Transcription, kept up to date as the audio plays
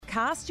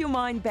Cast your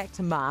mind back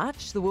to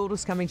March. The world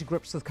was coming to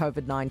grips with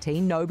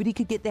COVID-19. Nobody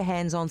could get their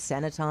hands on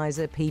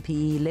sanitizer,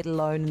 PPE, let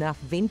alone enough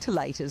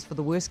ventilators for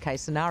the worst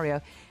case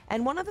scenario.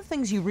 And one of the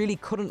things you really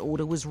couldn't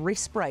order was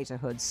respirator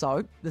hoods.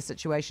 So the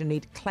situation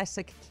needed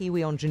classic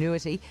Kiwi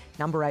ingenuity,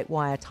 number 8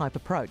 wire type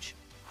approach.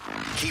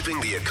 Keeping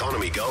the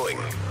economy going.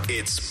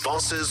 It's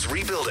Bosses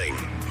Rebuilding.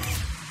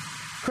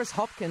 Chris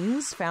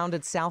Hopkins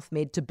founded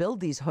SouthMed to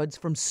build these hoods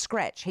from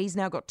scratch. He's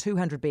now got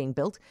 200 being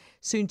built,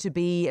 soon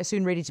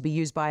ready to be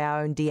used by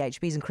our own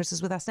DHBs. And Chris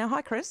is with us now.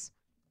 Hi, Chris.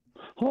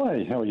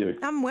 Hi, how are you?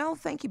 I'm well,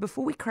 thank you.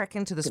 Before we crack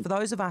into this, for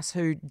those of us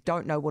who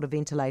don't know what a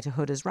ventilator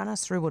hood is, run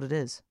us through what it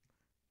is.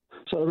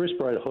 So the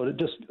respirator hood, it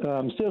just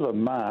instead of a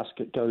mask,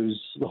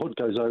 the hood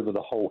goes over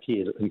the whole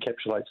head, it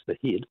encapsulates the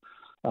head,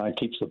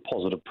 keeps the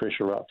positive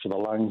pressure up for the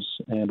lungs,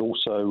 and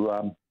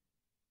also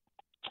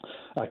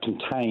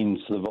contains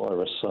the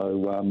virus,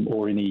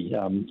 or any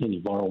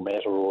viral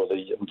matter or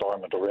the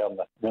environment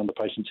around the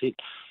patient's head.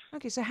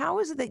 Okay, so how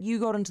is it that you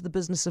got into the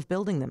business of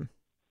building them?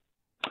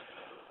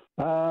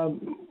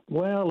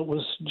 Well, it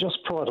was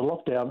just prior to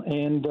lockdown,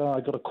 and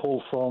I got a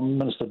call from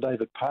Minister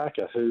David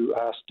Parker, who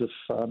asked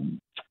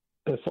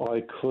if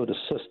I could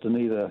assist in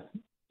either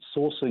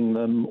sourcing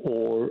them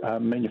or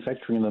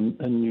manufacturing them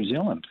in New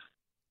Zealand.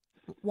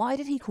 Why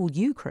did he call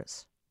you,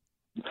 Chris?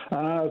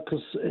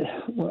 Because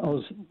I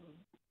was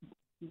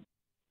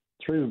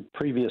through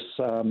previous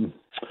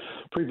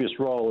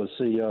role as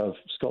CEO of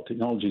Scott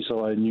Technology,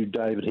 so I knew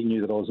David. He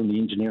knew that I was in the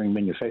engineering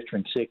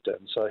manufacturing sector,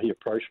 and so he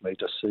approached me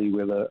to see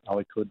whether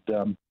I could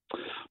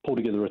pull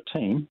together a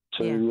team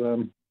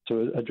to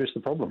address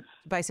the problem.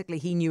 Basically,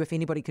 he knew if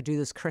anybody could do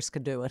this, Chris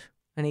could do it,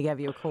 and he gave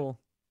you a call.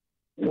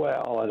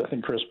 Well, I don't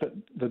think Chris, but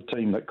the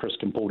team that Chris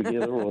can pull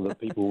together, or the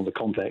people, the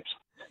contacts.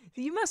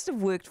 You must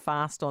have worked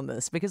fast on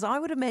this, because I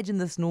would imagine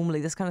this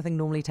kind of thing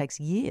normally takes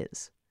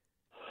years.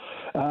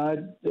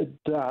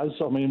 It does.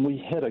 I mean,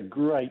 we had a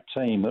great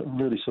team that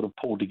really sort of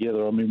pulled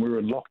together. I mean, we were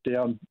in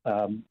lockdown,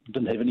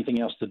 didn't have anything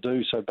else to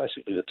do, so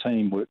basically the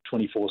team worked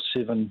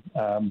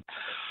 24/7,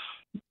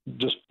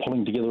 just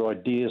pulling together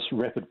ideas,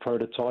 rapid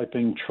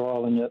prototyping,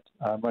 trialling it,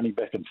 running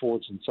back and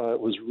forwards, and so it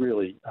was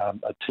really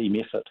a team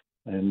effort.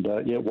 And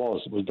it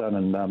was done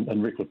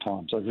in record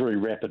time, so very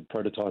rapid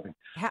prototyping.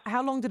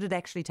 How long did it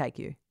actually take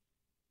you?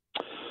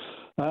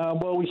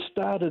 Well, we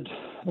started,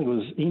 I think it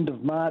was end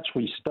of March,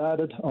 we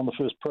started on the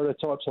first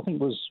prototypes. I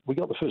think we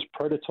got the first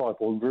prototype,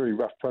 or a very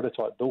rough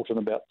prototype, built in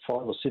about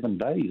 5 or 7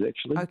 days,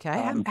 actually.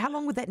 Okay, how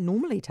long would that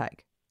normally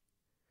take?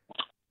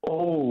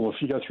 Oh,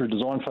 if you go through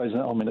design phase,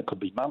 I mean, it could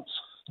be months.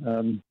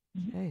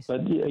 But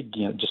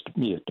again,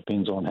 it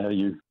depends on how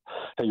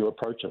you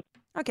approach it.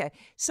 Okay,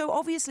 so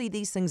obviously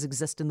these things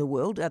exist in the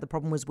world. The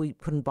problem was we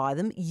couldn't buy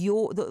them.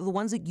 The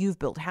ones that you've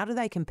built, how do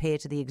they compare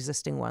to the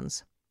existing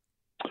ones?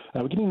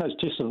 We're getting those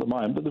tested at the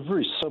moment, but they're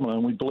very similar,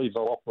 and we believe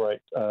they'll operate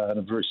in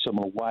a very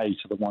similar way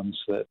to the ones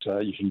that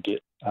you can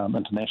get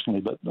internationally.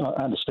 But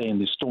I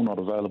understand they're still not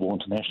available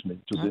internationally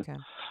because they're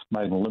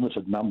made in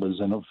limited numbers,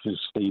 and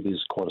obviously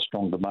there's quite a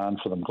strong demand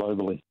for them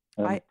globally.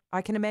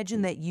 I can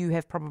imagine that you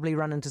have probably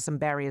run into some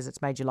barriers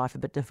that's made your life a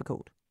bit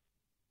difficult.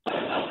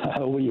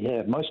 We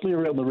have, mostly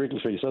around the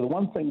regulatory. So the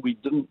one thing we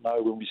didn't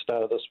know when we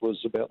started this was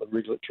about the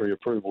regulatory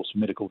approvals for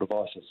medical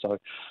devices. So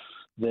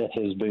that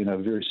has been a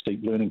very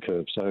steep learning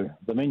curve. So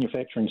the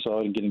manufacturing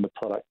side and getting the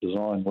product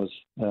design was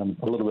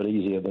a little bit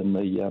easier than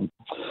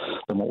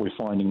what we're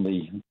finding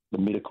the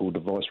medical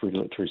device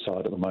regulatory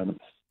side at the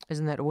moment.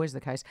 Isn't that always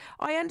the case?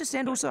 I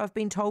understand also, I've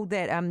been told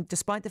that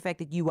despite the fact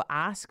that you were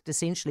asked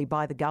essentially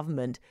by the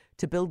government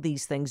to build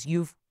these things,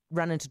 you've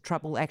run into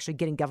trouble actually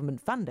getting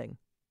government funding.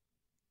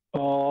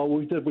 Oh,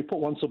 we did. We put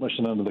one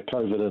submission under the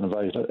COVID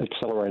Innovator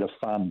Accelerator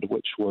Fund,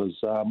 which was,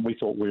 we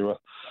thought we were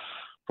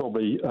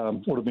probably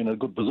would have been in a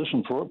good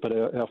position for it, but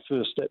our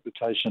first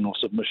application or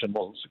submission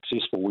wasn't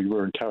successful. We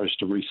were encouraged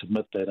to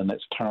resubmit that, and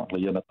that's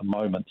currently in at the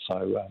moment.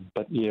 So,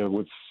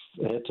 we've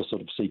had to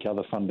sort of seek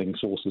other funding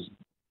sources.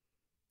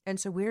 And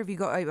so where have you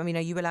got, I mean, are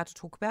you allowed to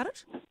talk about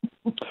it?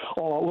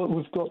 Oh, well,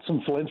 we've got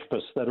some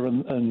philanthropists that are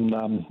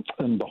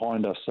in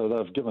behind us, so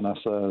they've given us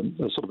a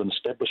sort of an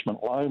establishment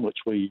loan, which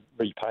we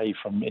repay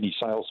from any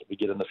sales that we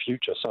get in the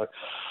future. So,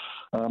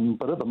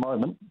 but at the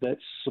moment,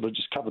 that's sort of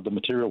just covered the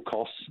material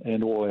costs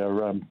and all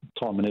our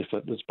time and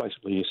effort. It's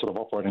basically sort of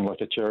operating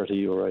like a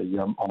charity or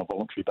on a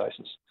voluntary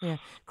basis. Yeah,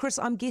 Chris,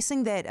 I'm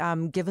guessing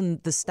that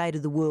given the state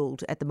of the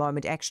world at the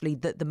moment, actually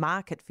the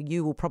market for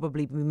you will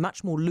probably be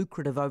much more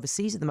lucrative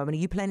overseas at the moment.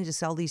 Are you planning to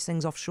sell these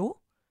things offshore?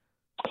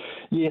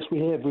 Yes, we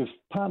have. We've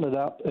partnered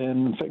up,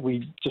 and in fact,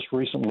 we just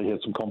recently had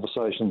some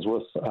conversations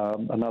with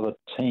another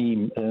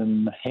team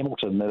in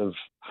Hamilton that have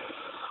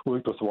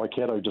worked with the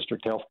Waikato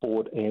District Health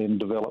Board and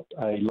developed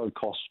a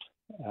low-cost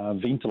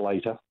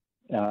ventilator.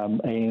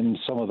 And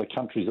some of the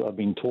countries that I've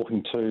been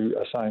talking to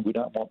are saying we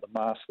don't want the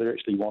mask; they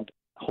actually want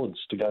hoods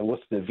to go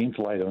with their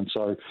ventilator. And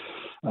so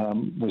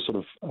we're sort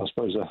of, I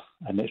suppose,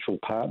 a natural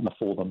partner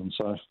for them. And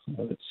so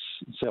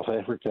it's South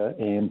Africa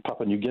and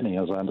Papua New Guinea,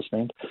 as I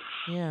understand.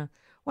 Yeah.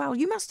 Well,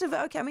 you must have.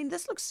 Okay, I mean,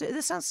 this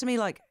sounds to me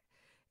like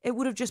it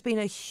would have just been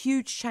a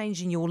huge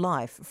change in your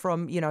life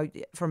from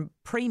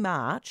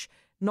pre-March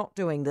not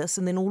doing this,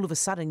 and then all of a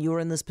sudden you're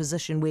in this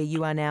position where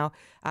you are now,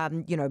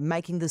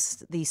 making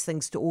these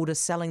things to order,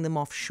 selling them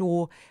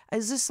offshore.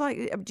 Is this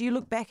like, do you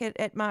look back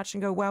at March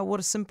and go, wow, what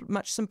a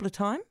much simpler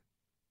time?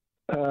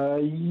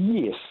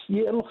 Yes.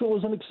 Yeah, look, it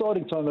was an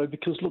exciting time, though,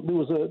 because, look, there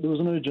was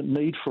an urgent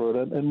need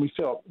for it, and we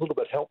felt a little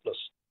bit helpless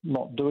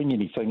not doing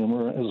anything.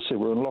 And as I said,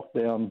 we're in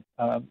lockdown,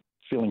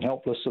 feeling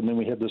helpless, and then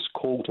we had this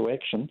call to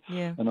action,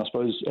 and I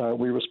suppose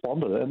we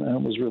responded, and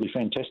it was really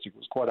fantastic. It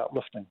was quite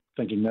uplifting,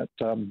 thinking that,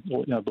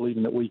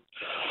 believing that we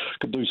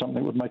could do something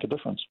that would make a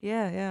difference.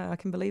 Yeah, I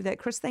can believe that.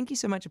 Chris, thank you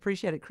so much.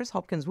 Appreciate it. Chris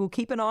Hopkins, we'll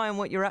keep an eye on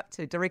what you're up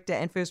to, Director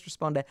and First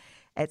Responder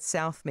at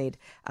Southmed,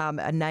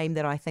 a name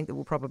that I think that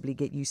we'll probably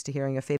get used to hearing a fair